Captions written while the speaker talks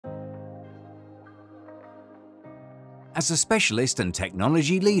As a specialist and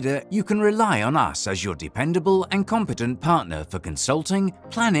technology leader, you can rely on us as your dependable and competent partner for consulting,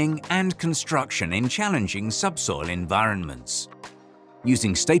 planning, and construction in challenging subsoil environments.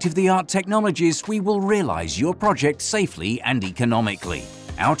 Using state-of-the-art technologies, we will realize your project safely and economically.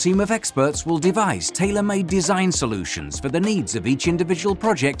 Our team of experts will devise tailor-made design solutions for the needs of each individual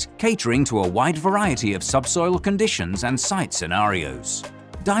project, catering to a wide variety of subsoil conditions and site scenarios.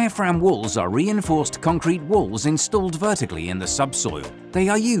 Diaphragm walls are reinforced concrete walls installed vertically in the subsoil. They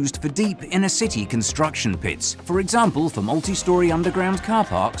are used for deep inner-city construction pits, for example for multi-story underground car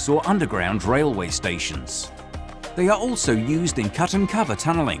parks or underground railway stations. They are also used in cut-and-cover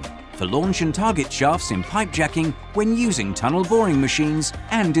tunneling, for launch and target shafts in pipe jacking when using tunnel boring machines,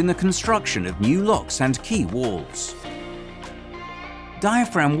 and in the construction of new locks and key walls.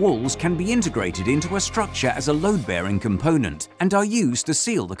 Diaphragm walls can be integrated into a structure as a load-bearing component and are used to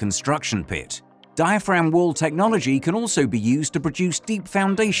seal the construction pit. Diaphragm wall technology can also be used to produce deep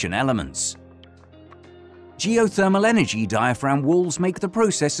foundation elements. Geothermal energy diaphragm walls make the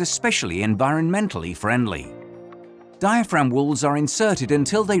process especially environmentally friendly. Diaphragm walls are inserted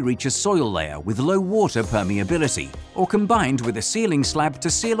until they reach a soil layer with low water permeability, or combined with a sealing slab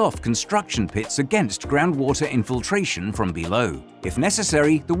to seal off construction pits against groundwater infiltration from below. If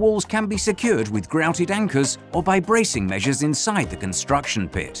necessary, the walls can be secured with grouted anchors or by bracing measures inside the construction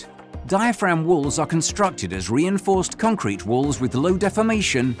pit. Diaphragm walls are constructed as reinforced concrete walls with low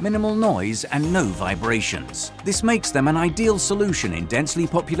deformation, minimal noise, and no vibrations. This makes them an ideal solution in densely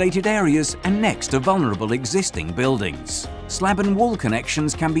populated areas and next to vulnerable existing buildings. Slab and wall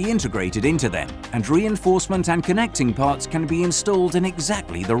connections can be integrated into them, and reinforcement and connecting parts can be installed in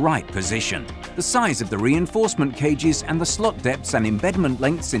exactly the right position. The size of the reinforcement cages and the slot depths and embedment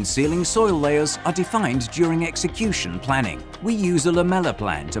lengths in sealing soil layers are defined during execution planning. We use a lamella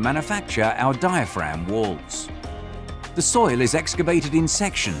plan to manufacture our diaphragm walls. The soil is excavated in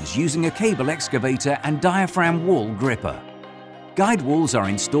sections using a cable excavator and diaphragm wall gripper. Guide walls are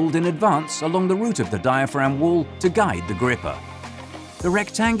installed in advance along the route of the diaphragm wall to guide the gripper. The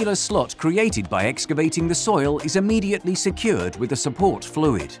rectangular slot created by excavating the soil is immediately secured with a support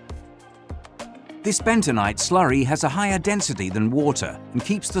fluid. This bentonite slurry has a higher density than water and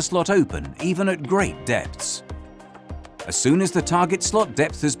keeps the slot open even at great depths. As soon as the target slot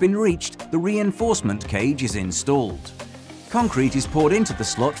depth has been reached, the reinforcement cage is installed. Concrete is poured into the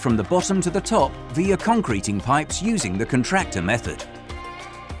slot from the bottom to the top via concreting pipes using the contractor method.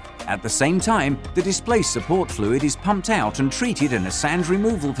 At the same time, the displaced support fluid is pumped out and treated in a sand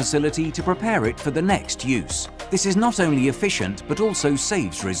removal facility to prepare it for the next use. This is not only efficient but also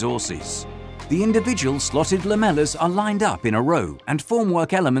saves resources. The individual slotted lamellas are lined up in a row, and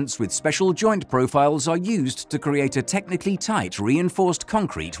formwork elements with special joint profiles are used to create a technically tight reinforced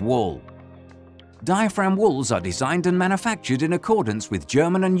concrete wall. Diaphragm walls are designed and manufactured in accordance with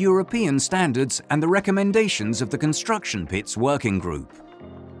German and European standards and the recommendations of the Construction Pits Working Group.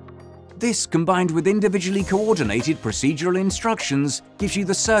 This, combined with individually coordinated procedural instructions, gives you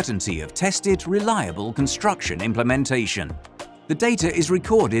the certainty of tested, reliable construction implementation. The data is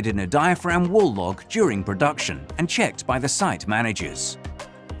recorded in a diaphragm wall log during production and checked by the site managers.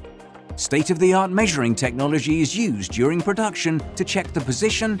 State-of-the-art measuring technology is used during production to check the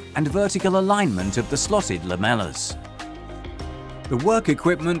position and vertical alignment of the slotted lamellas. The work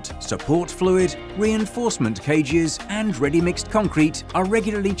equipment, support fluid, reinforcement cages, and ready-mixed concrete are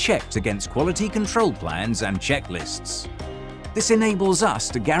regularly checked against quality control plans and checklists. This enables us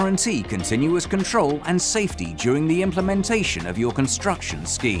to guarantee continuous control and safety during the implementation of your construction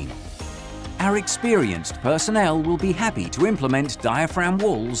scheme. Our experienced personnel will be happy to implement diaphragm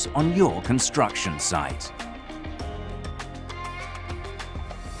walls on your construction site.